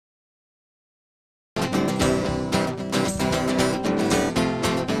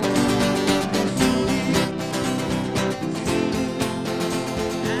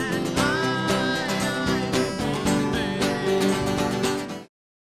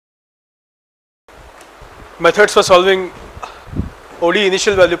methods for solving ODE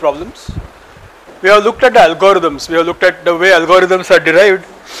initial value problems. We have looked at the algorithms, we have looked at the way algorithms are derived,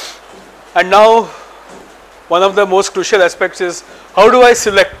 and now one of the most crucial aspects is how do I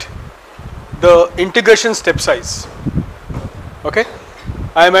select the integration step size. Okay,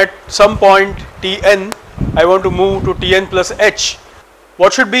 I am at some point Tn, I want to move to Tn plus h.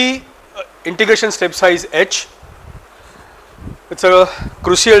 What should be integration step size h? It's a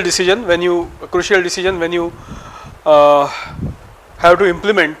crucial decision when you have to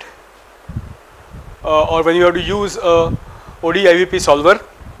implement or when you have to use a ODE-IVP solver.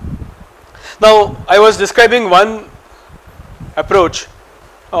 Now I was describing one approach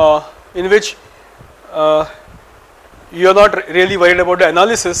in which you are not really worried about the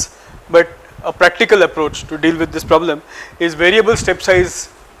analysis, but a practical approach to deal with this problem is variable step size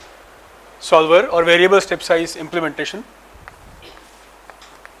solver or variable step size implementation.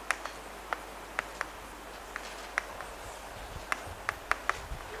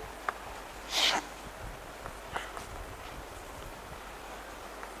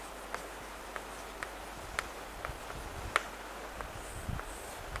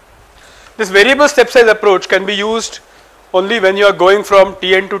 This variable step size approach can be used only when you are going from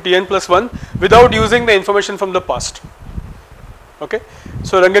Tn to Tn plus 1 without using the information from the past. Okay.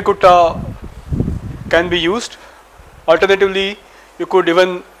 So Runge-Kutta can be used. Alternatively, you could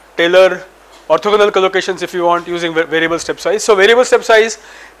even tailor orthogonal collocations if you want using variable step size. So variable step size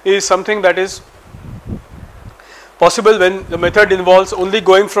is something that is possible when the method involves only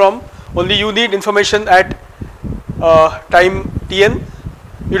you need information at time Tn.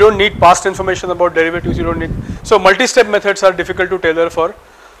 You don't need past information about derivatives, you don't need. So multi-step methods are difficult to tailor for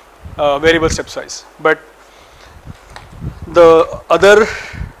variable step size, but the other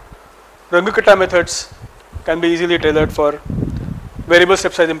Runge-Kutta methods can be easily tailored for variable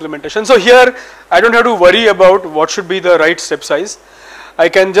step size implementation. So here I don't have to worry about what should be the right step size. I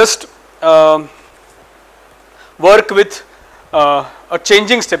can just work with a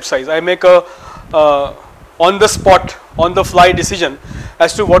changing step size. I make a on the spot, on the fly decision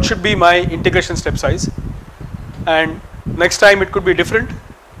as to what should be my integration step size, and next time it could be different,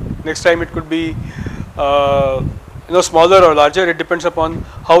 next time it could be smaller or larger. It depends upon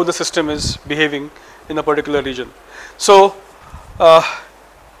how the system is behaving in a particular region. So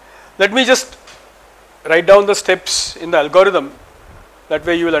let me just write down the steps in the algorithm, that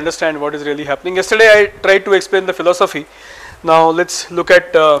way you will understand what is really happening. Yesterday I tried to explain the philosophy. Now let's look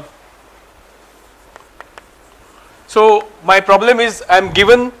at so my problem is I am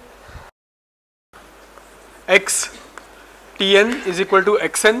given x Tn is equal to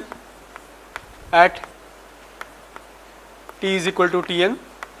xn at t is equal to Tn,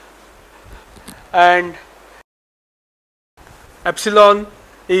 and epsilon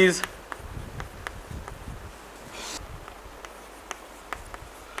is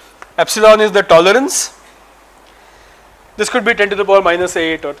the tolerance. This could be 10 to the power minus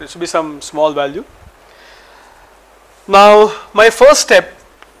 8, or it should be some small value. Now my first step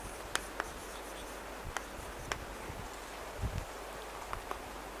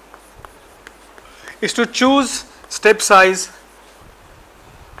is to choose step size.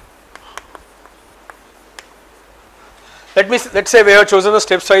 Let's say we have chosen a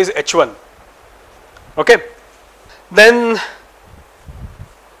step size h1. Okay, then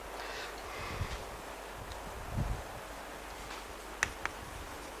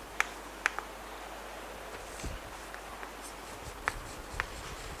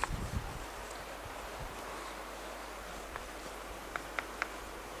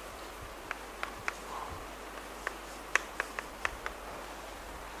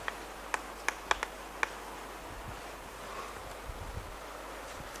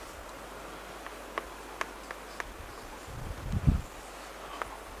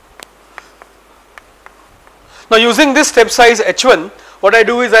now using this step size h1, what I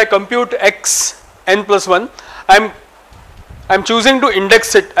do is I compute x n plus 1. I'm choosing to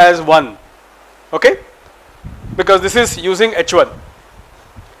index it as 1, okay, because this is using h1.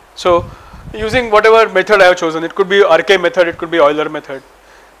 So using whatever method I have chosen, it could be RK method, it could be Euler method,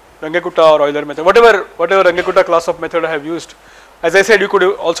 Runge-Kutta or Euler method, whatever Runge-Kutta class of method I have used. As I said, you could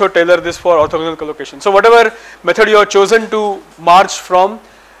also tailor this for orthogonal collocation. So whatever method you have chosen to march from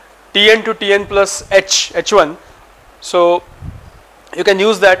Tn to Tn plus h1, so you can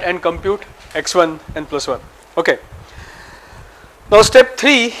use that and compute x1 n plus 1. Okay. Now step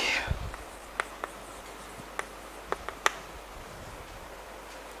 3,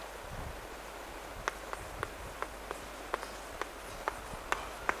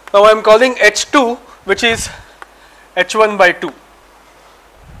 now I am calling h2, which is h1 by 2.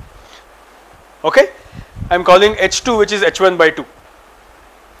 Okay, I am calling H2, which is H1 by 2.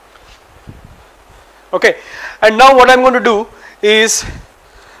 Okay, and now what I am going to do is,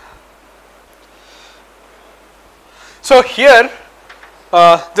 so here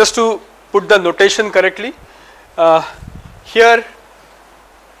just to put the notation correctly, here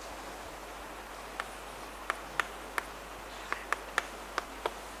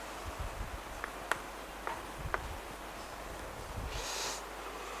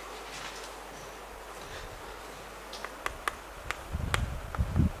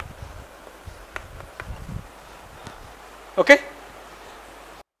okay.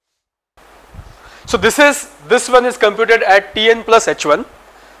 So this one is computed at Tn plus H1.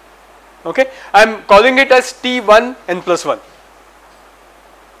 Okay, I am calling it as T1 n plus 1.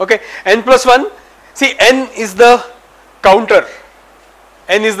 Okay, n plus 1. See, n is the counter.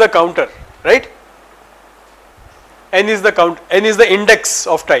 N is the counter, right? N is the index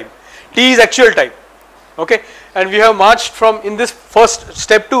of time. T is actual time. Okay, and we have marched from, in this first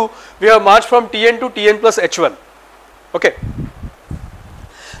step 2, we have marched from Tn to Tn plus H1. Okay.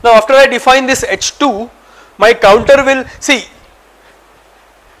 Now after I define this H2, my counter will, see,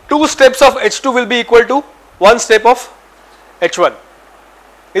 2 steps of H2 will be equal to 1 step of H1,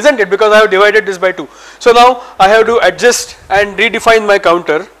 isn't it? Because I have divided this by 2. So now I have to adjust and redefine my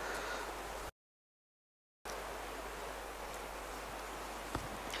counter.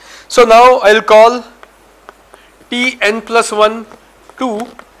 So now I will call Tn plus 1 2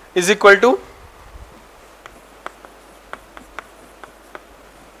 is equal to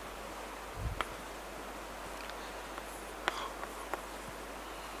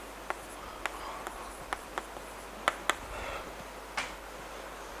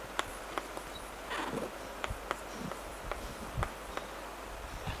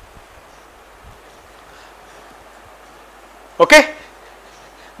okay.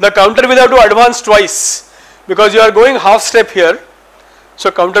 The counter will have to advance twice because you are going half step here. So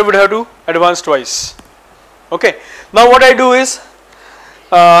counter would have to advance twice. Okay. Now what I do is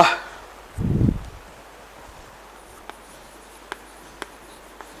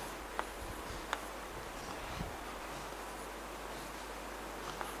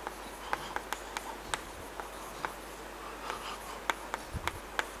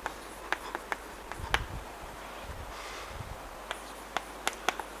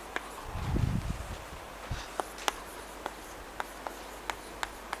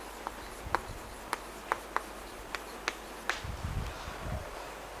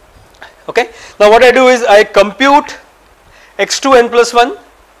okay. Now what I do is I compute x2 n plus 1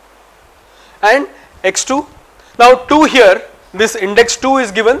 and x2. Now 2 here, this index 2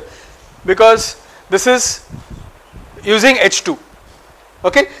 is given because this is using h2.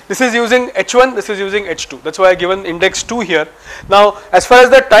 Okay, this is using h1, this is using h2. That's why I given index 2 here. Now as far as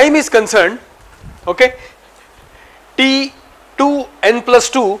the time is concerned, okay, t2 n plus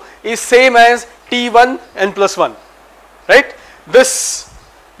 2 is same as t1 n plus 1, right?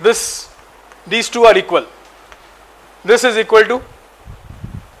 These two are equal. This is equal to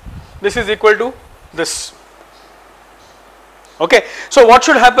this. Okay. So what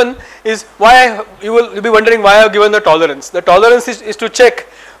should happen is, why you will be wondering why I have given the tolerance. The tolerance is to check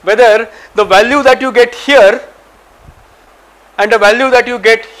whether the value that you get here and the value that you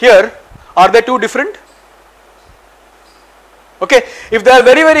get here, are they two different? Okay. If they are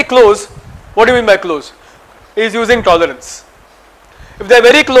very, very close, what do you mean by close? Is using tolerance. If they are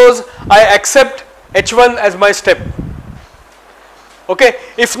very close, I accept h1 as my step. Okay.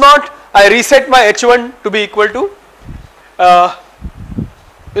 If not, I reset my h1 to be equal to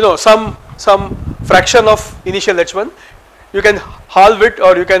some fraction of initial h1. You can halve it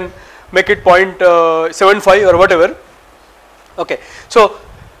or you can make it 0.75 or whatever. Okay. So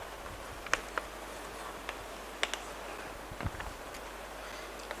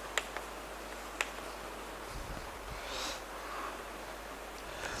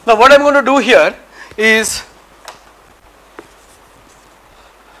now what I am going to do here is,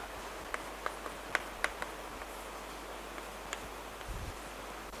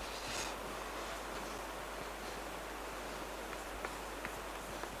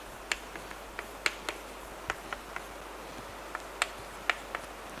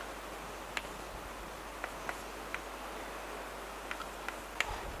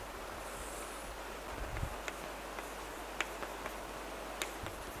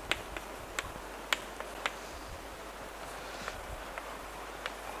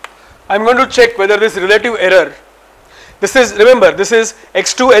 I am going to check whether this relative error, this is, remember, this is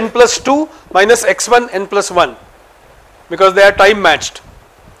x2 n plus 2 minus x1 n plus 1, because they are time matched.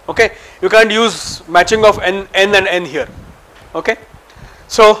 Okay. You can't use matching of n and n here. Okay.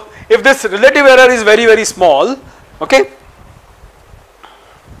 So if this relative error is very, very small, okay,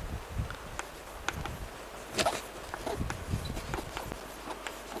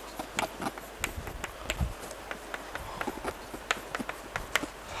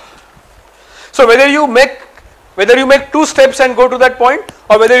 so whether you make 2 steps and go to that point,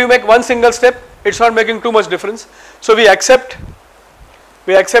 or whether you make one single step, it's not making too much difference. So we accept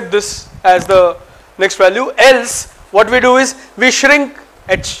this as the next value. Else what we do is we shrink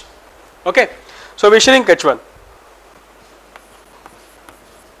h, okay. So we shrink h1.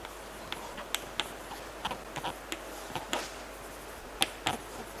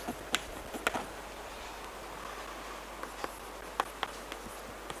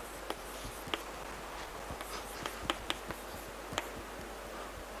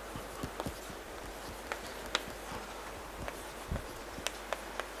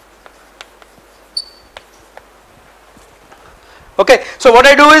 Okay, so what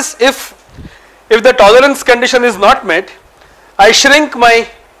I do is if the tolerance condition is not met, I shrink my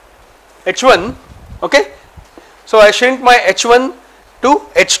h1, okay. So I shrink my h1 to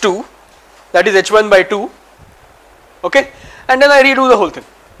h2, that is h1 by 2, okay, and then I redo the whole thing.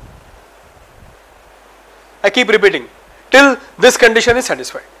 I keep repeating till this condition is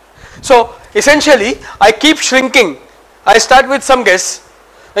satisfied. So essentially I keep shrinking. I start with some guess,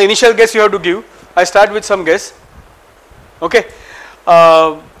 the initial guess you have to give. I start with some guess, okay.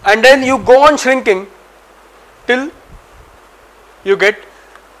 And then you go on shrinking till you get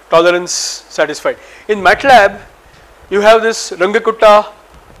tolerance satisfied. In MATLAB you have this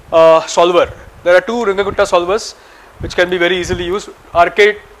Runge-Kutta solver. There are 2 Runge-Kutta solvers which can be very easily used,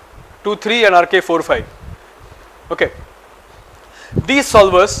 RK23 and RK45, okay. These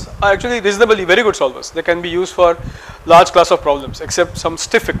solvers are actually reasonably very good solvers. They can be used for large class of problems except some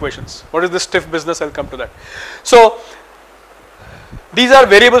stiff equations. What is the stiff business? I will come to that. So these are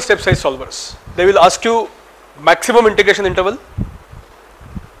variable step size solvers. They will ask you maximum integration interval,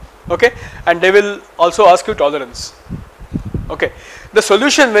 okay, and they will also ask you tolerance, okay. The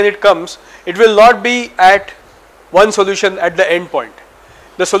solution when it comes, it will not be at one solution at the end point.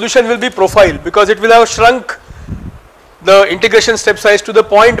 The solution will be profiled because it will have shrunk the integration step size to the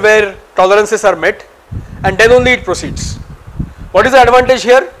point where tolerances are met, and then only it proceeds. What is the advantage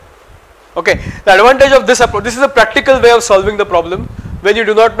here? Okay, the advantage of this approach, this is a practical way of solving the problem when you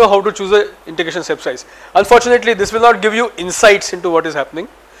do not know how to choose a integration step size. Unfortunately, this will not give you insights into what is happening,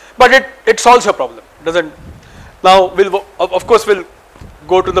 but it solves your problem. Doesn't. Now we'll of course we'll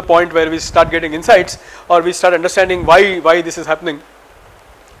go to the point where we start getting insights or we start understanding why this is happening.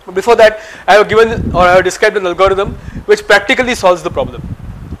 But before that, I have given or I have described an algorithm which practically solves the problem.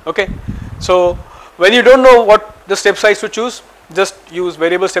 Okay, so when you don't know what the step size to choose, just use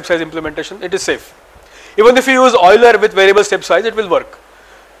variable step size implementation. It is safe. Even if you use Euler with variable step size, it will work,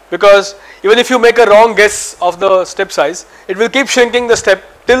 because even if you make a wrong guess of the step size, it will keep shrinking the step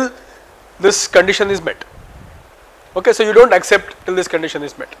till this condition is met. Okay, so you don't accept till this condition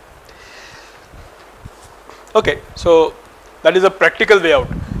is met. Okay, so that is a practical way out.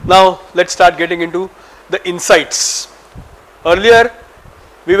 Now let's start getting into the insights. Earlier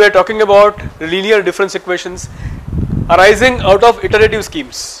we were talking about linear difference equations arising out of iterative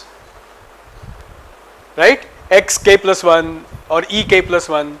schemes, right? X k plus 1 or E k plus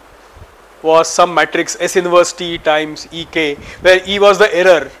 1 was some matrix S inverse T times E k, where E was the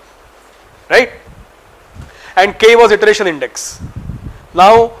error, right? And k was iteration index.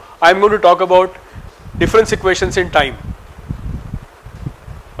 Now I am going to talk about difference equations in time.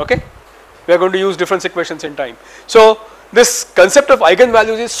 Okay, we are going to use difference equations in time. So this concept of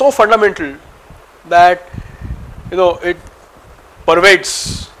eigenvalues is so fundamental that it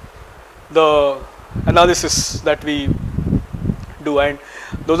pervades the analysis that we do, and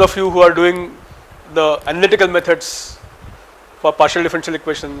those of you who are doing the analytical methods for partial differential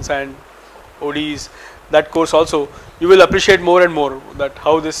equations and ODEs, that course also, you will appreciate more and more that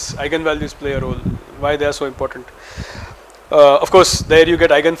how this eigenvalues play a role, why they are so important. Of course, there you get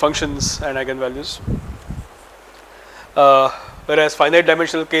eigenfunctions and eigenvalues, whereas finite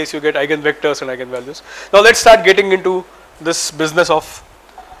dimensional case you get eigenvectors and eigenvalues. Now let's start getting into this business of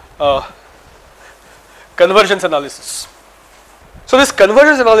convergence analysis. So this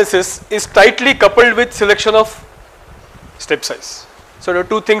convergence analysis is tightly coupled with selection of step size. So the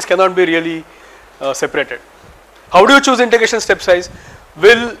two things cannot be really separated. How do you choose integration step size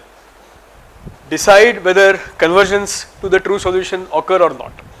will decide whether convergence to the true solution occur or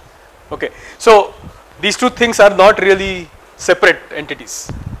not. Okay, so these two things are not really separate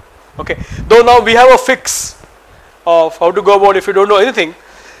entities. Okay, though now we have a fix of how to go about. If you don't know anything,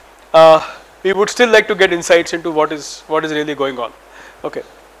 we would still like to get insights into what is really going on. Okay,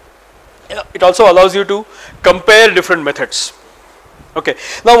 It also allows you to compare different methods. Okay.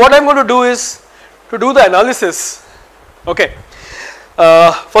 Now what I am going to do is to do the analysis. Okay.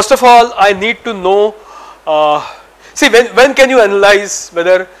 First of all, I need to know. See, when can you analyze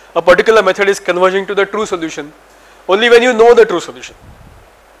whether a particular method is converging to the true solution? Only when you know the true solution,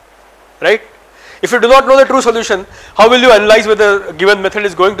 right? If you do not know the true solution, how will you analyze whether a given method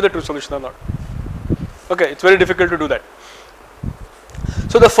is going to the true solution or not? Okay, it's very difficult to do that.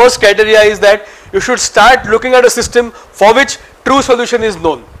 So the first criteria is that you should start looking at a system for which true solution is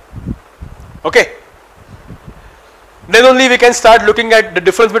known. Okay. Then only we can start looking at the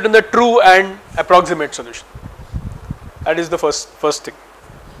difference between the true and approximate solution. That is the first thing.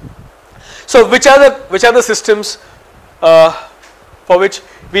 So which are the systems for which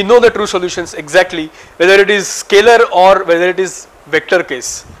we know the true solutions exactly, whether it is scalar or whether it is vector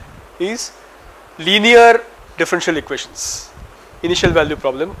case, is linear differential equations. Initial value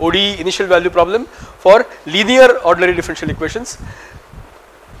problem, ODE initial value problem for linear ordinary differential equations,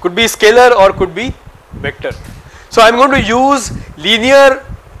 could be scalar or could be vector. So I am going to use linear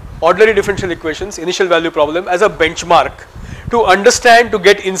ordinary differential equations initial value problem as a benchmark to understand, to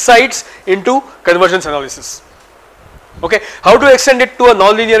get insights into convergence analysis. Okay, how to extend it to a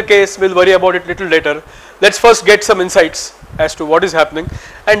non-linear case, we will worry about it little later. Let us first get some insights as to what is happening,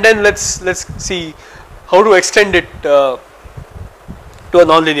 and then let's see how to extend it to a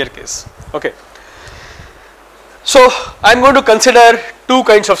non-linear case. Okay. So I am going to consider two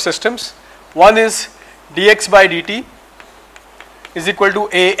kinds of systems. One is dx by dt is equal to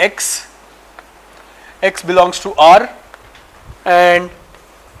ax, x belongs to R, and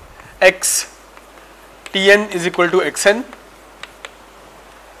x Tn is equal to xn,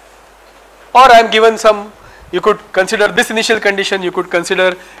 or I am given some, you could consider this initial condition, you could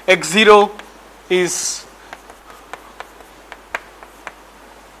consider x0 is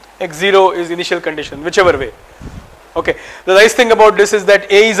initial condition, whichever way. Okay. The nice thing about this is that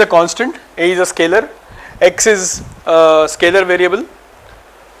a is a constant, a is a scalar, x is a scalar variable,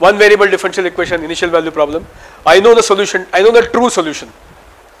 one variable differential equation, initial value problem. I know the solution, I know the true solution.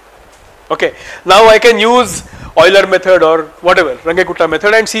 Okay. Now I can use Euler method or whatever, Runge-Kutta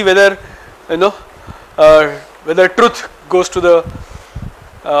method, and see whether, you know, whether truth goes to the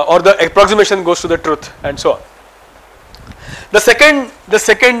or the approximation goes to the truth, and so on. The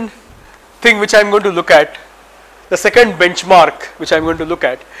second thing which I am going to look at, the second benchmark which I am going to look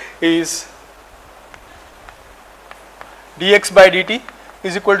at is dx by dt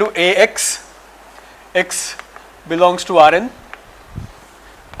is equal to ax, x belongs to Rn,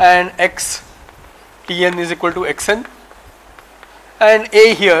 and x Tn is equal to xn, and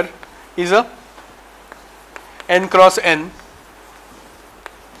A here is a n cross n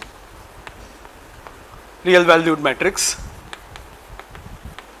real valued matrix.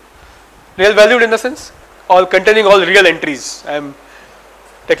 Real valued in the sense all containing all real entries, I am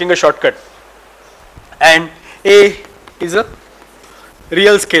taking a shortcut, and A is a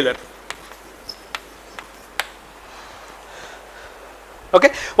real scalar. Okay.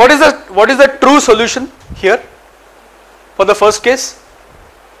 What is the true solution here for the first case?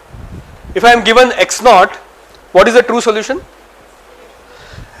 If I am given x naught, what is the true solution?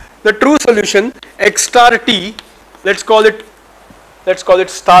 The true solution x star t, let's call it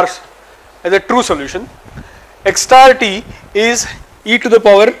star as a true solution. X star t is e to the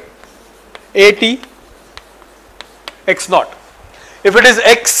power at x naught. If it is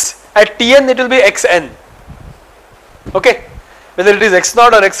x at Tn, it will be xn. Okay. Whether it is x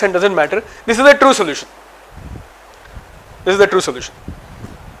naught or xn doesn't matter. This is the true solution. This is the true solution.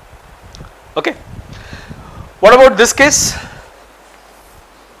 Okay. What about this case?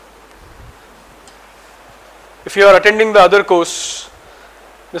 If you are attending the other course,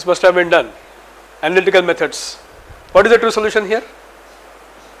 this must have been done. Analytical methods. What is the true solution here?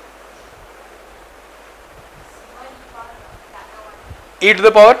 E to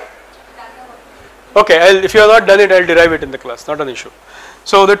the power? Okay, if you have not done it, I will derive it in the class, not an issue.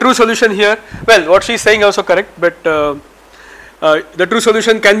 So the true solution here, well, what she is saying also correct, but the true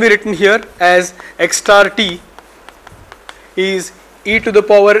solution can be written here as x star t is e to the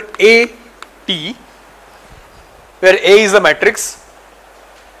power a t, where A is the matrix.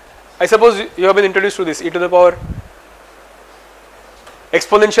 I suppose you have been introduced to this, e to the power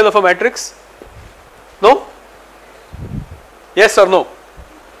exponential of a matrix. No? Yes or no?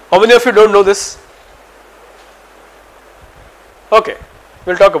 How many of you don't know this? Okay,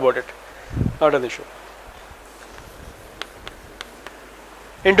 we will talk about it, not an issue.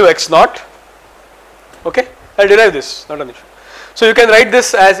 Into x naught, okay, I will derive this, not an issue. So you can write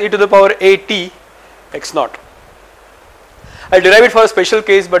this as e to the power at x naught. I'll derive it for a special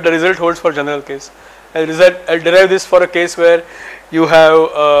case, but the result holds for general case. I'll derive this for a case where you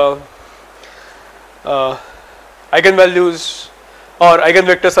have eigenvalues or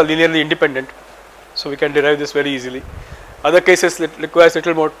eigenvectors are linearly independent, so we can derive this very easily. Other cases it requires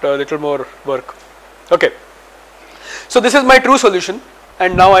little more work. Okay. So this is my true solution,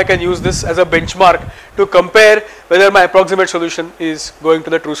 and now I can use this as a benchmark to compare whether my approximate solution is going to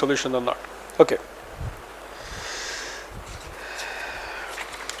the true solution or not. Okay.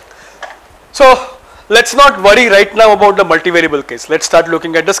 So let's not worry right now about the multivariable case. Let's start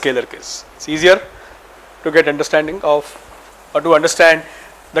looking at the scalar case. It's easier to get understanding of or to understand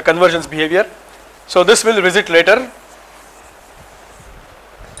the convergence behavior. So this we'll visit later.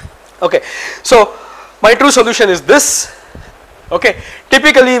 Okay. So my true solution is this. Okay.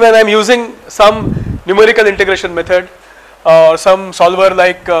 Typically when I am using some numerical integration method or some solver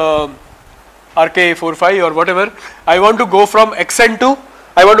like RK45 or whatever, I want to go from xn to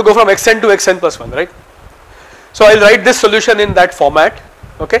xn plus 1, right? So I'll write this solution in that format.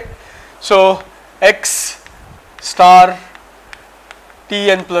 Okay. So x star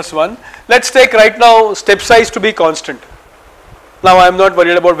tn plus 1. Let's take right now step size to be constant. Now I am not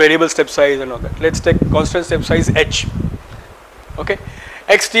worried about variable step size and all that. Let's take constant step size h. Okay.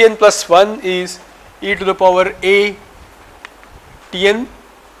 xtn plus 1 is e to the power a tn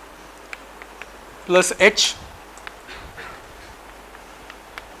plus h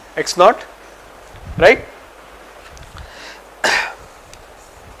x naught, right?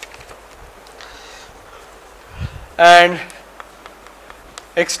 And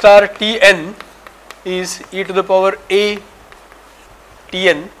x star tn is e to the power a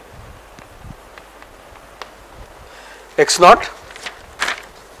tn x naught.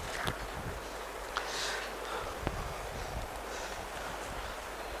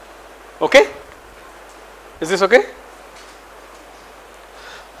 Okay? Is this okay?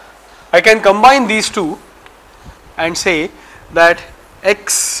 I can combine these two and say that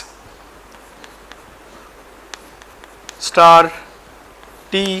x star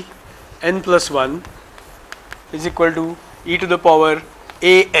t n plus 1 is equal to e to the power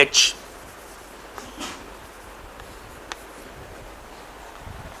a h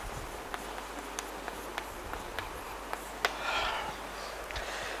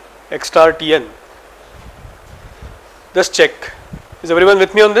x star tn. Just check. Is everyone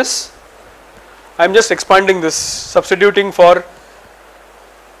with me on this? I am just expanding this, substituting for,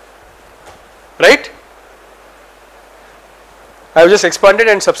 right? I have just expanded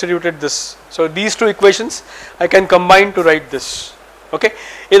and substituted this. So these two equations I can combine to write this. Okay.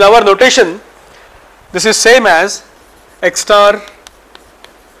 In our notation, this is same as x star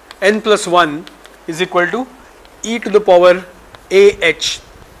n plus 1 is equal to e to the power a h.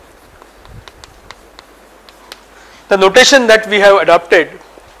 The notation that we have adopted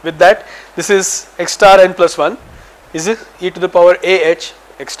with that, this is x star n plus 1 is e to the power a h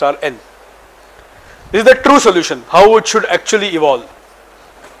x star n. This is the true solution, how it should actually evolve.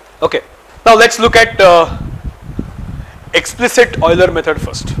 Okay. Now let's look at explicit Euler method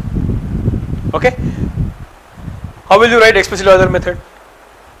first. Okay. How will you write explicit Euler method?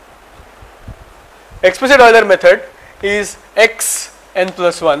 Explicit Euler method is x n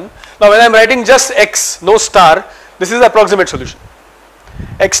plus 1. Now when I am writing just x, no star, this is the approximate solution.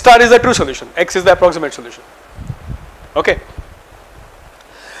 X star is the true solution, x is the approximate solution. Okay.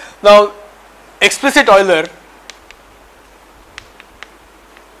 Now explicit Euler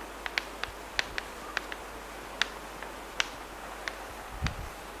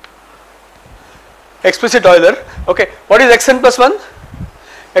okay, what is xn plus 1?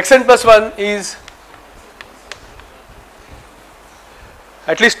 Xn plus 1 is,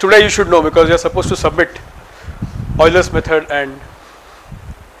 at least today you should know because you are supposed to submit Euler's method and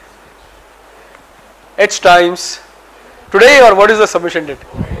h times today, or what is the submission date?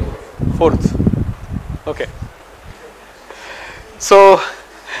 4th. Okay. So,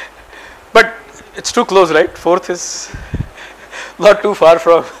 but it's too close, right? 4th is not too far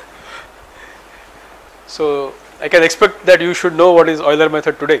from. So I can expect that you should know what is Euler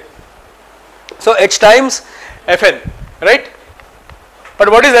method today. So h times fn, right? But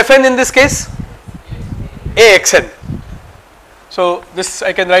what is fn in this case? Axn. So this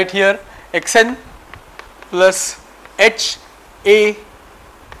I can write here xn plus h a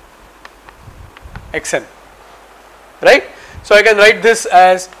xn, right? So I can write this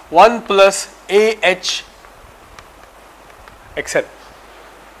as 1 plus a h xn.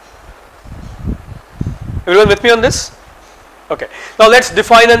 Everyone with me on this? Okay. Now let's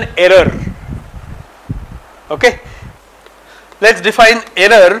define an error. Okay. Let's define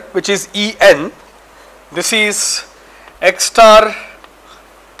error, which is En. This is x star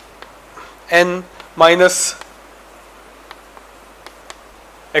n minus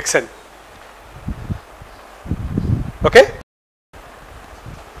xn. Okay,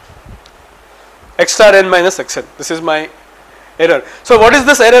 x star n minus xn. This is my error. So what is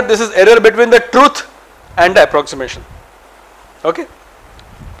this error? This is error between the truth and the approximation. Okay.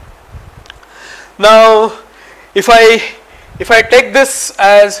 Now if I take this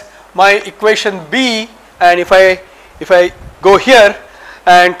as my equation B, and if I go here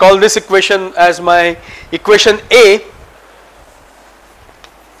and call this equation as my equation A,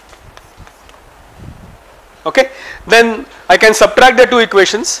 okay, then I can subtract the two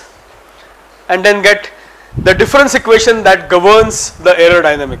equations and then get the difference equation that governs the error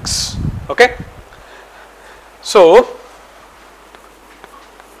dynamics. Okay. So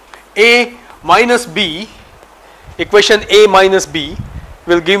A minus B, equation A minus B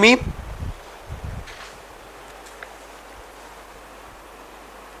will give me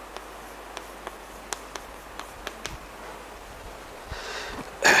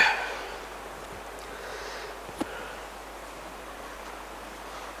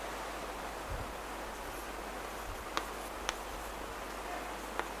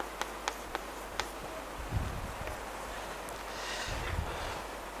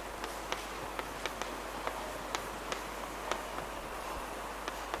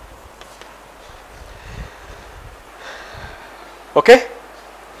okay.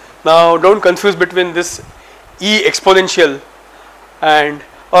 Now don't confuse between this e exponential and,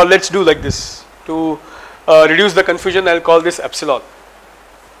 or let's do like this to reduce the confusion. I'll call this epsilon.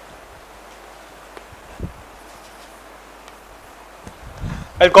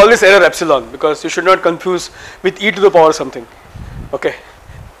 I'll call this error epsilon because you should not confuse with e to the power something. Okay.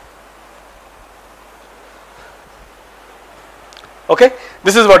 Okay,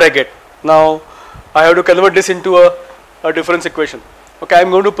 this is what I get. Now I have to convert this into a difference equation. Okay, I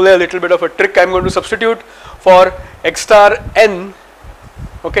am going to play a little bit of a trick. I am going to substitute for x star n,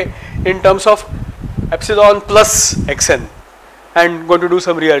 okay, in terms of epsilon plus xn, and going to do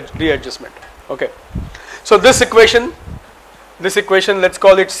some readjustment. Okay, so this equation let's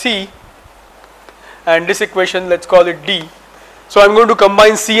call it C, and this equation let's call it D. So I am going to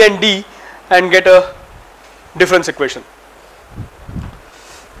combine C and D and get a difference equation.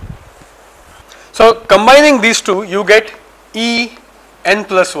 So combining these two, you get E n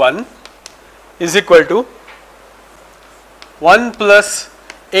plus 1 is equal to 1 plus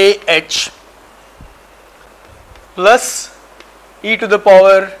AH plus e to the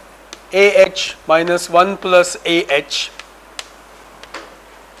power AH minus 1 plus AH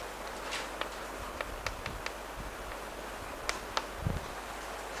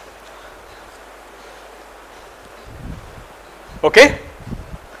okay,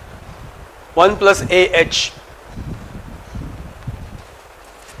 1 plus AH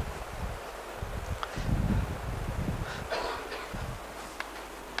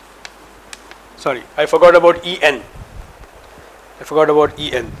sorry, I forgot about En.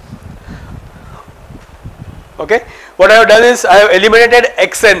 Okay, what I have done is I have eliminated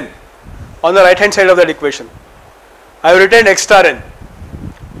xn on the right hand side of that equation. I have written x star n.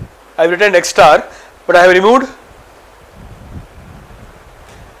 I have written x star, but I have removed.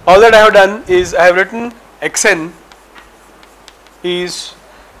 All that I have done is I have written xn is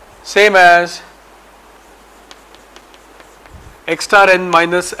same as x star n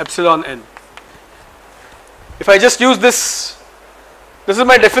minus epsilon n. If I just use this is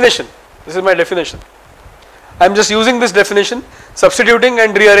my definition. I am just using this definition, substituting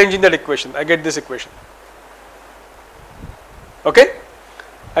and rearranging that equation. I get this equation. Okay,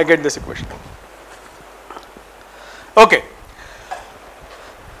 I get this equation. Okay.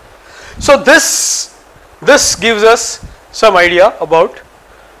 So this gives us some idea about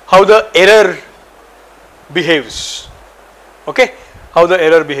how the error behaves. Okay, how the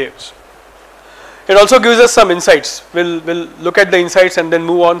error behaves. It also gives us some insights. We'll look at the insights and then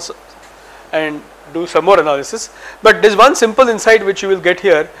move on and do some more analysis. But there's one simple insight which you will get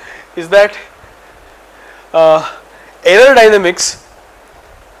here is that error dynamics,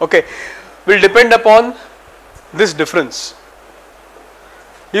 okay, will depend upon this difference.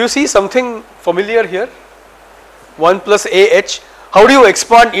 Do you see something familiar here? 1 plus AH. How do you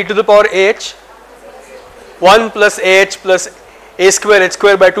expand e to the power AH? 1 plus AH plus a square h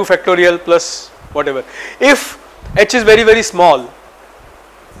square by 2 factorial plus whatever. If h is very, very small,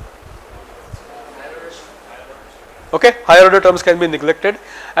 okay, higher order terms can be neglected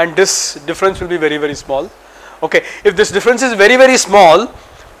and this difference will be very, very small. Okay, if this difference is very, very small,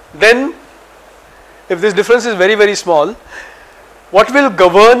 then what will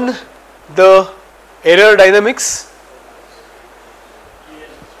govern the error dynamics?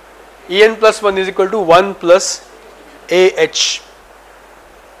 En plus 1 is equal to 1 plus AH,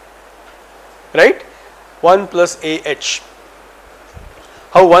 right? 1 plus AH.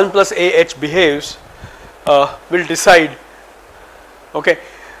 How 1 plus AH behaves will decide, okay,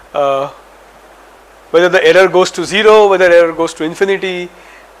 whether the error goes to 0, whether error goes to infinity,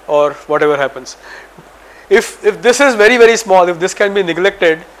 or whatever happens. If this is very, very small, if this can be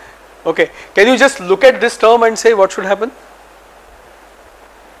neglected, okay, can you just look at this term and say what should happen?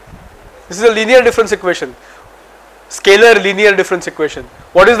 This is a linear difference equation, scalar linear difference equation.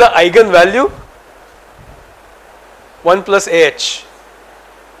 What is the eigenvalue? 1 plus AH,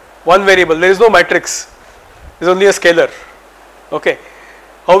 one variable, there is no matrix, there is only a scalar, okay.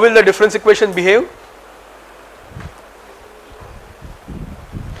 How will the difference equation behave?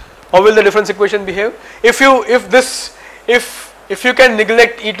 How will the difference equation behave? If you can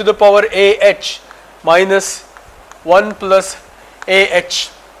neglect e to the power AH minus 1 plus AH,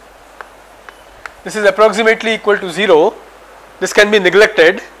 this is approximately equal to 0, this can be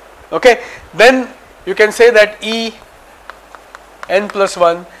neglected, okay, then you can say that E n plus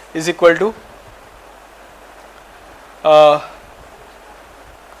 1 is equal to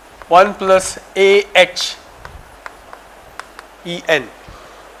 1 plus AH En,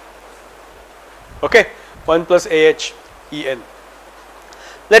 okay, 1 plus AH En.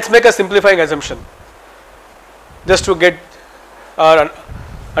 Let's make a simplifying assumption just to get our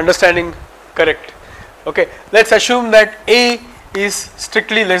understanding correct, okay. Let's assume that A is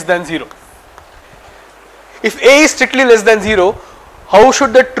strictly less than 0. If A is strictly less than 0, how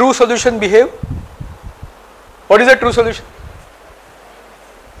should the true solution behave? What is the true solution?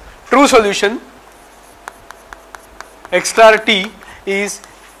 True solution x star t is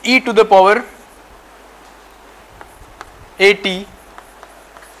e to the power at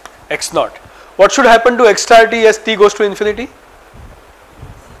x naught. What should happen to x star t as t goes to infinity?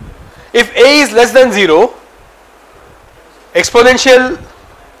 If A is less than 0, exponential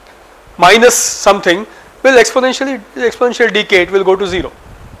minus something will exponential decay, it will go to 0,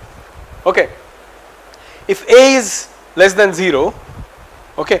 okay. If A is less than 0,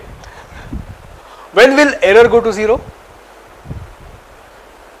 okay, when will error go to 0?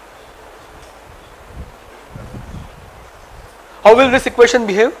 How will this equation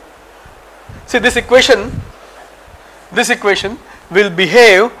behave? See, this equation will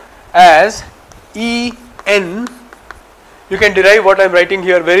behave as En, you can derive what I am writing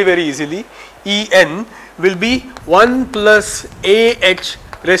here very, very easily. En will be 1 plus AH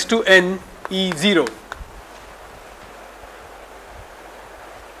raised to n E0,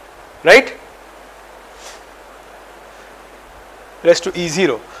 right, raised to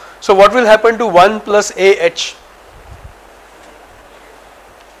E0. So what will happen to 1 plus AH?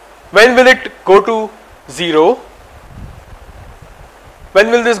 When will it go to 0?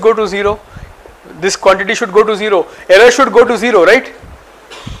 When will this go to 0? This quantity should go to 0, error should go to 0, right?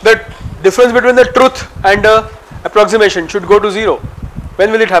 The difference between the truth and the approximation should go to 0.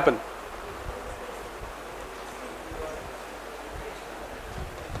 When will it happen?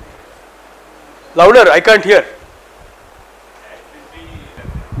 Louder, I can't hear.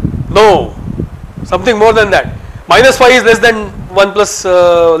 No, something more than that. Minus 5 is less than 1 plus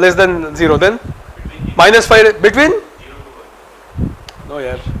less than 0, then minus 5 between? No,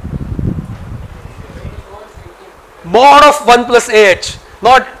 yeah. Mod of 1 plus AH,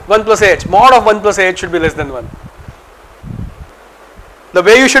 not 1 plus AH, mod of 1 plus AH should be less than 1. The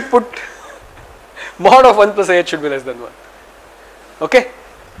way you should put mod of 1 plus AH should be less than 1, okay.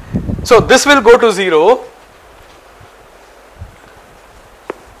 So this will go to 0.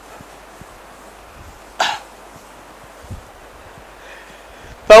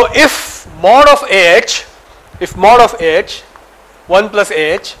 Now if mod of AH, 1 plus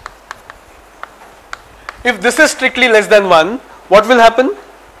AH, if this is strictly less than 1, what will happen?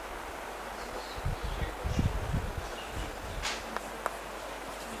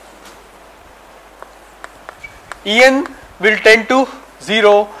 En will tend to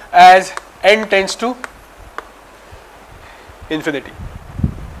 0 as n tends to infinity.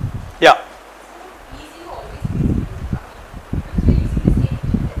 Yeah.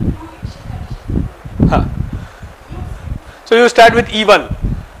 Huh. So you start with E1.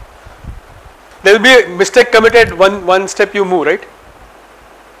 There will be a mistake committed one step you move, right?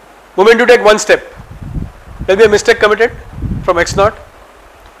 Moment you take one step, there will be a mistake committed from x naught.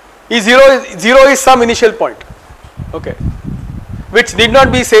 E0 is some initial point, okay, which need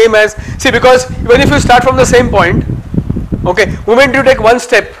not be same as, see, because even if you start from the same point, okay, moment you take one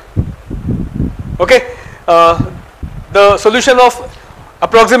step, okay, the solution of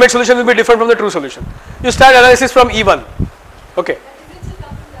approximate solution will be different from the true solution. You start analysis from E1, okay.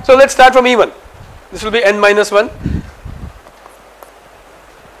 So let's start from E1. This will be n minus 1.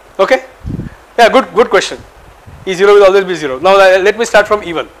 Okay? Yeah, good question. E0 will always be 0. Now let me start from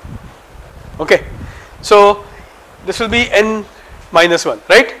E1. Okay? So this will be n minus 1,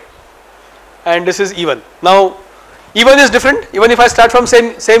 right? And this is E1. Now E1 is different. Even if I start from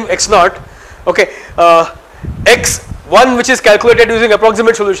same x0, okay, x1 which is calculated using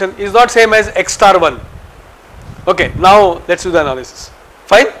approximate solution is not same as x star 1. Okay, now let's do the analysis.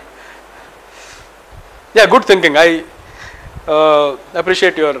 Fine? Yeah, good thinking. I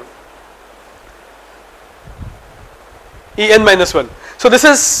appreciate your En minus 1. So this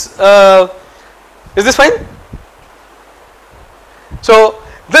is this fine? So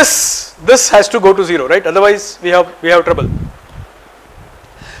this has to go to 0, right? Otherwise we have trouble.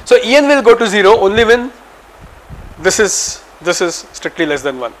 So En will go to 0 only when this is strictly less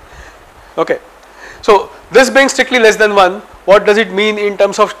than 1. Okay. So this being strictly less than 1, what does it mean in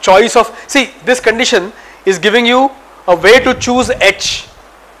terms of choice of, see, this condition is giving you a way to choose H.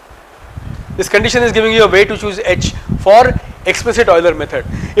 This condition is giving you a way to choose H for explicit Euler method.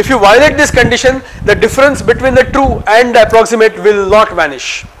 If you violate this condition, the difference between the true and the approximate will not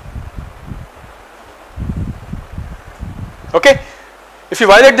vanish. Okay? If you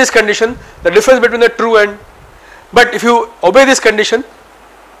violate this condition, the difference between the true and, but if you obey this condition,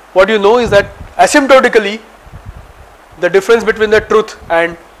 what you know is that asymptotically the difference between the truth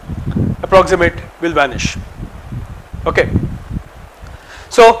and approximate will vanish. Okay.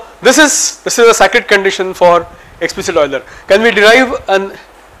 So this is a sacred condition for explicit Euler. Can we derive a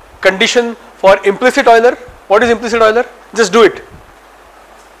condition for implicit Euler? What is implicit Euler? Just do it.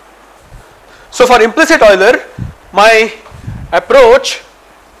 So for implicit Euler, my approach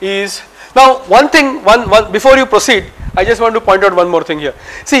is, now one thing, before you proceed, I just want to point out one more thing here.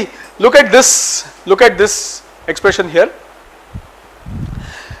 See, look at this expression here.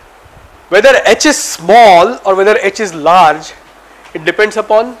 Whether H is small or whether H is large, it depends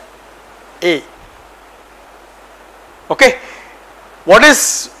upon A. Okay. What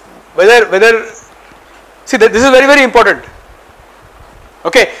is, whether, see, that this is very, very important.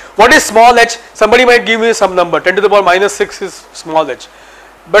 Okay. What is small h? Somebody might give me some number, 10 to the power minus 6 is small h.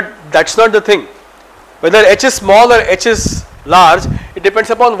 But that's not the thing. Whether h is small or h is large, it depends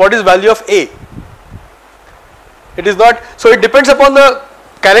upon what is value of A. It is not, so it depends upon the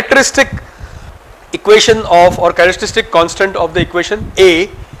characteristic equation of, or characteristic constant of the equation A,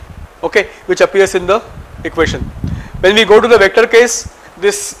 okay, which appears in the equation. When we go to the vector case,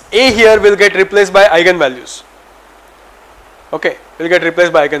 this A here will get replaced by eigenvalues. Okay, will get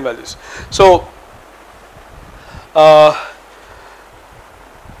replaced by eigenvalues. So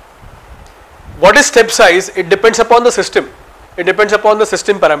what is step size? It depends upon the system. It depends upon the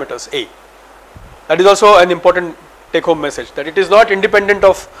system parameters A. That is also an important take home message, that it is not independent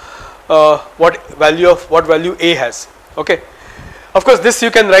of what value A has. Okay. Of course this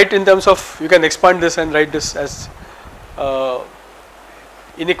you can write in terms of, you can expand this and write this as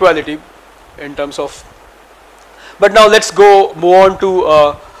inequality in terms of, but now let's move on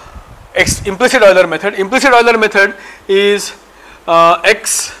to implicit Euler method. Implicit Euler method is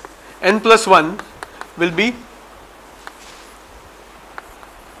x n plus 1 will be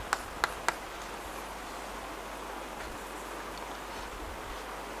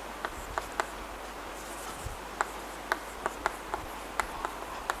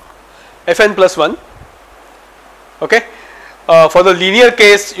Fn plus 1. Okay. For the linear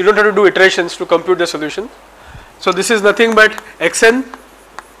case, you don't have to do iterations to compute the solution. So this is nothing but xn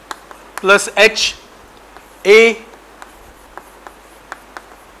plus h a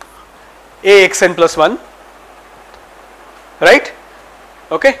xn plus 1, right?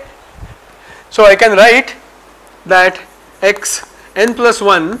 Okay. So I can write that x n plus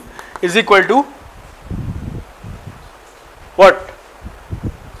 1 is equal to what?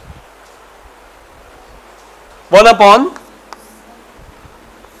 1 upon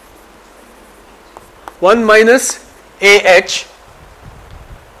 1 minus AH.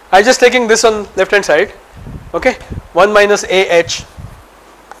 I just taking this on left hand side, okay, 1 minus AH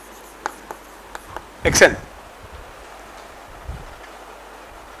xn.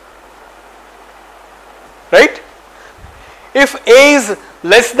 Right? If A is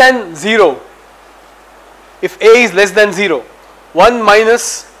less than 0, if A is less than 0, 1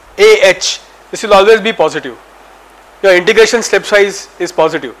 minus AH, this will always be positive. Your integration step size is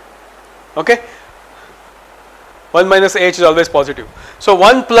positive. Okay? 1 minus AH is always positive. So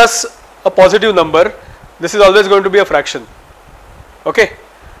 1 plus a positive number, this is always going to be a fraction. Okay?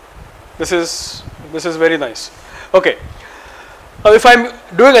 This is very nice. Okay. Now if I am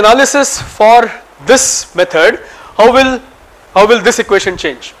doing analysis for this method, how will how will this equation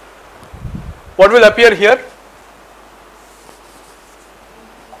change? What will appear here?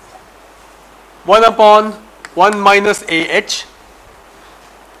 1 upon 1 minus AH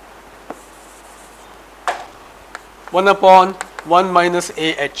 1 upon 1 minus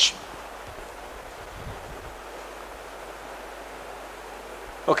AH.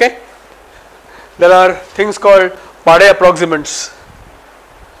 Okay? There are things called Pade approximants,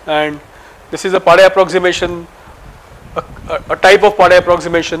 and this is a Pade approximation, a type of Pade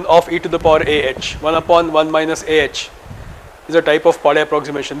approximation of e to the power AH. 1 upon 1 minus AH is a type of Pade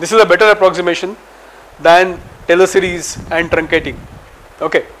approximation. This is a better approximation than Taylor series and truncating.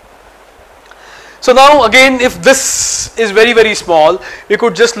 Okay. So now again, if this is very, very small, we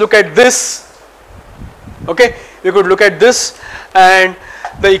could just look at this. Okay, we could look at this, and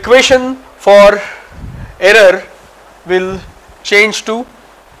the equation for error will change to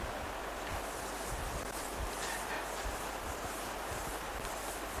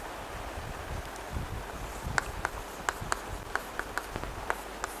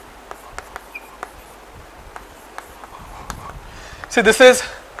see, this is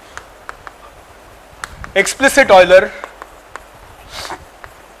explicit Euler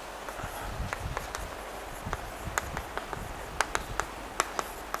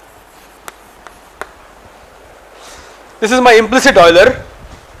this is my implicit Euler.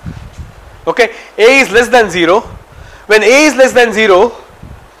 Okay, A is less than 0. When A is less than 0,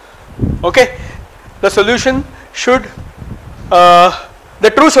 okay, the solution should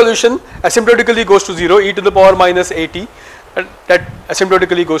the true solution asymptotically goes to 0, e to the power minus AT, that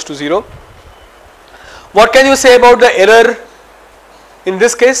asymptotically goes to 0. What can you say about the error in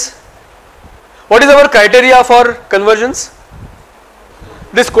this case? What is our criteria for convergence?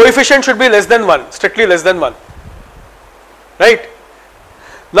 This coefficient should be less than 1, strictly less than 1, right?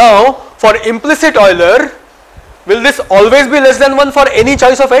 Now for implicit Euler, will this always be less than 1 for any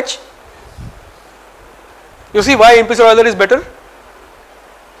choice of H? You see why implicit Euler is better?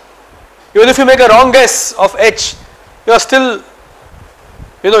 Even if you make a wrong guess of H, you are still,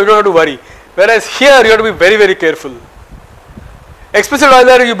 you don't have to worry. Whereas here you have to be very, very careful. Explicit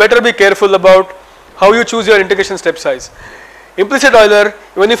Euler, you better be careful about how you choose your integration step size. Implicit Euler,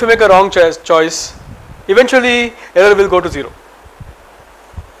 even if you make a wrong choice, eventually error will go to 0.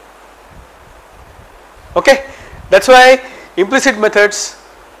 Okay, that's why implicit methods,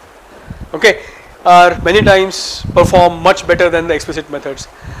 okay, are many times perform much better than the explicit methods.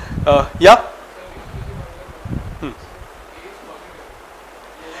 Yeah.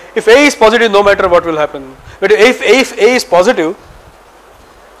 If A is positive, no matter what will happen. But if A is positive,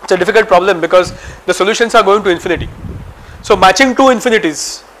 it's a difficult problem because the solutions are going to infinity. So matching two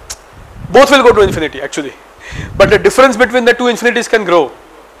infinities, both will go to infinity actually. But the difference between the two infinities can blow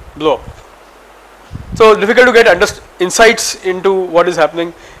up. So difficult to get insights into what is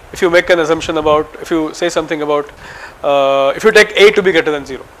happening if you make an assumption about, if you say something about, if you take A to be greater than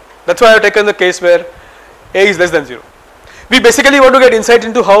 0. That's why I have taken the case where A is less than 0. We basically want to get insight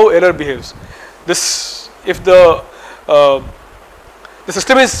into how error behaves. This, if the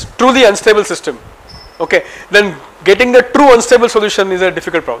system is truly unstable system, okay, then getting the true unstable solution is a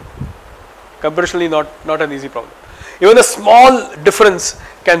difficult problem. Computationally not an easy problem. Even a small difference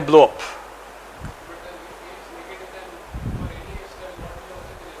can blow up.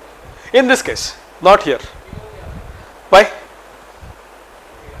 In this case, not here. Why?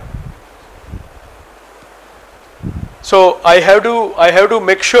 So I have to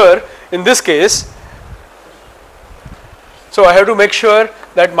make sure in this case. So I have to make sure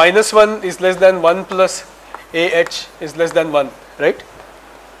that minus 1 is less than 1 plus AH is less than 1, right?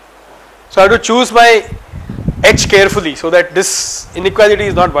 So I have to choose my H carefully so that this inequality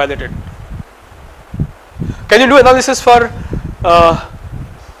is not violated. Can you do analysis for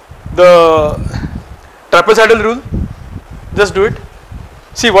the trapezoidal rule? Just do it.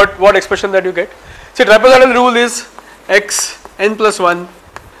 See what expression that you get. See, trapezoidal rule is xn plus 1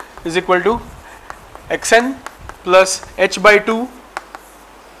 is equal to xn plus h by 2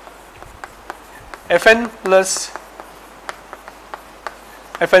 fn plus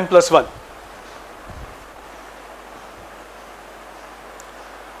 1.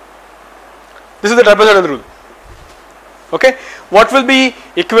 This is the trapezoidal rule. Okay, what will be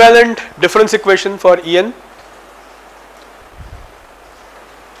equivalent difference equation for En?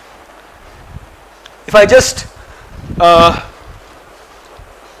 If I just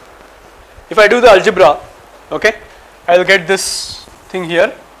if I do the algebra, okay, I will get this thing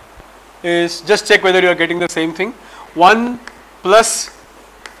here. Is just check whether you are getting the same thing. 1 plus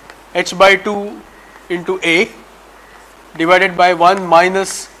h by 2 into a divided by 1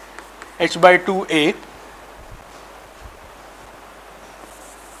 minus h by 2a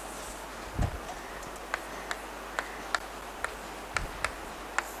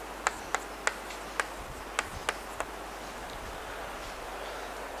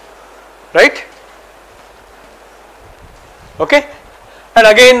Okay, and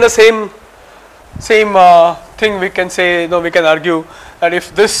again the same thing we can say, we can argue that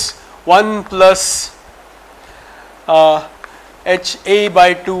if this 1 plus HA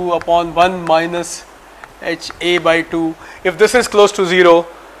by 2 upon 1 minus HA by 2, if this is close to 0,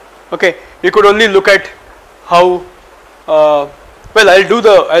 okay, you could only look at how, well,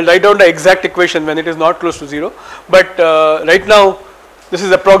 I'll write down the exact equation when it is not close to 0, but right now this is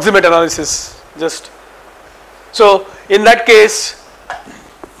approximate analysis just. So in that case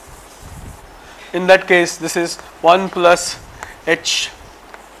this is 1 plus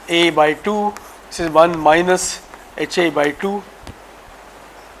HA by 2, this is 1 minus HA by 2,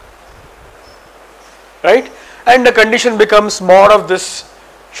 right, and the condition becomes mod of this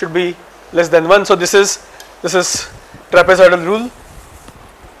should be less than 1. So this is trapezoidal rule.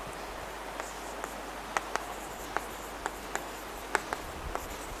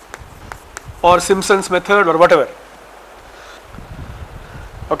 Or Simpson's method or whatever.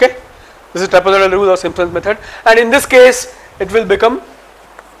 Okay, this is trapezoidal rule or Simpson's method, and in this case it will become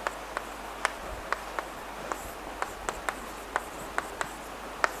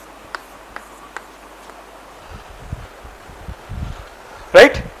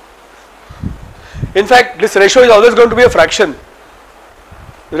right. In fact, this ratio is always going to be a fraction.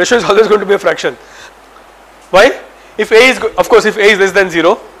 The ratio is always going to be a fraction. Why? If A is, of course, if A is less than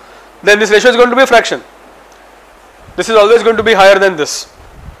 0, then this ratio is going to be a fraction. This is always going to be higher than this.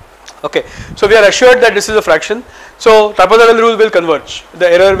 Okay, so we are assured that this is a fraction. So trapezoidal rule will converge. The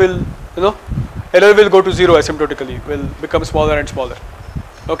error will, error will go to 0 asymptotically. Will become smaller and smaller.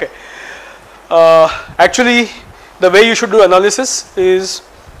 Okay. Actually, the way you should do analysis is,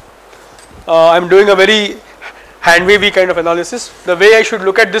 I am doing a very hand wavy kind of analysis. The way I should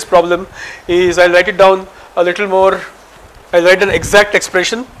look at this problem is, I'll write it down a little more. I'll write an exact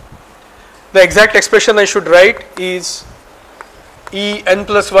expression. The exact expression I should write is En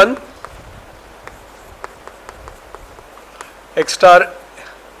plus 1 x star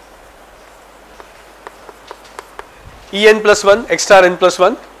En plus 1 x star n plus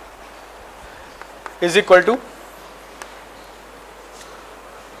 1 is equal to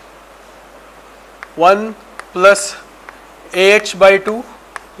 1 plus AH by 2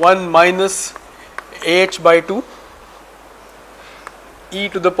 1 minus AH by 2 e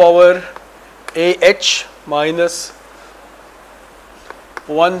to the power AH minus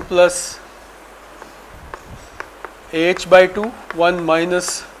 1 plus AH by 2 1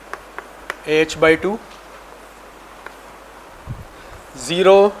 minus AH by 2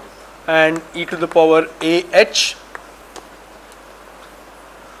 0 and e to the power AH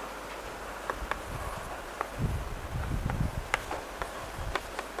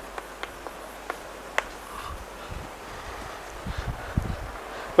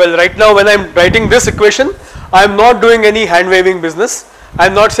Well, right now when I am writing this equation, I am not doing any hand waving business. I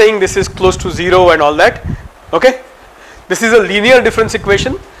am not saying this is close to 0 and all that. Okay, this is a linear difference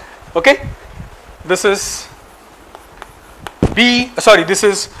equation. Okay, this is this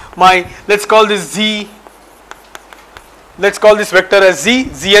is my, let's call this Z, let's call this vector as Z,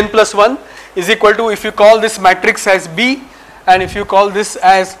 Zn plus 1 is equal to, if you call this matrix as B and if you call this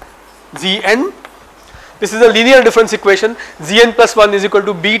as Zn, this is a linear difference equation. Zn plus 1 is equal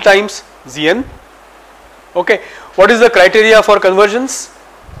to B times Zn. Okay, what is the criteria for convergence?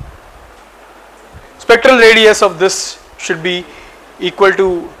 Spectral radius of this should be equal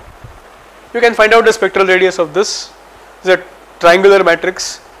to, you can find out the spectral radius of this, is a triangular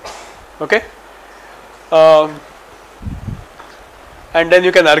matrix. Okay, and then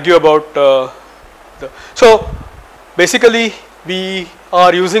you can argue about so basically we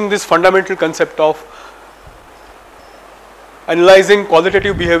are using this fundamental concept of analyzing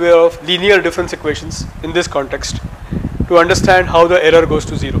qualitative behavior of linear difference equations in this context to understand how the error goes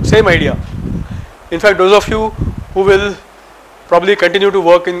to 0. Same idea. In fact, those of you who will probably continue to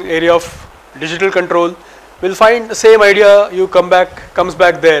work in area of digital control will find the same idea comes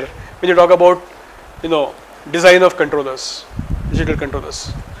back there when you talk about design of controllers, digital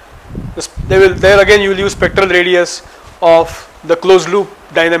controllers. There again you will use spectral radius of the closed loop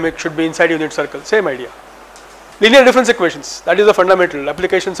dynamic should be inside unit circle. Same idea. Linear difference equations, that is the fundamental.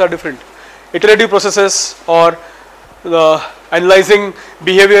 Applications are different. Iterative processes or analyzing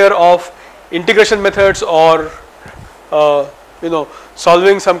behavior of integration methods or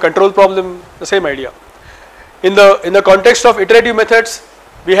solving some control problem, the same idea. In the context of iterative methods,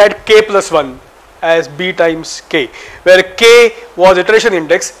 we had k plus 1 as b times k, where k was iteration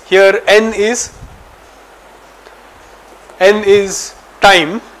index. Here n is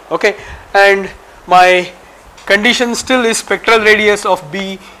time. Okay, and my condition still is spectral radius of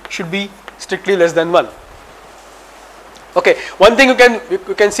B should be strictly less than 1. Okay, one thing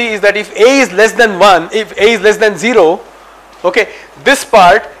you can see is that if A is less than 1, if A is less than 0, okay, this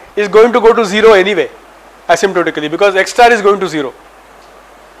part is going to go to 0 anyway, asymptotically, because X star is going to 0.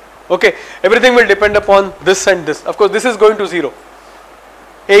 Okay, everything will depend upon this and this. Of course, this is going to 0.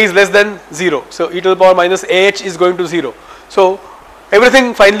 A is less than 0, so e to the power minus AH is going to 0. So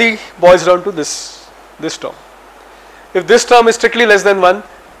everything finally boils down to this term. If this term is strictly less than 1,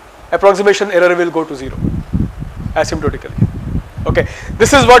 approximation error will go to 0 asymptotically. Okay,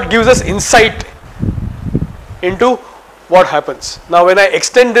 this is what gives us insight into what happens. Now when I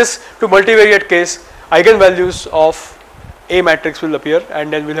extend this to multivariate case, eigenvalues of A matrix will appear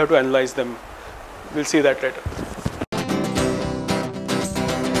and then we'll have to analyze them. We'll see that later.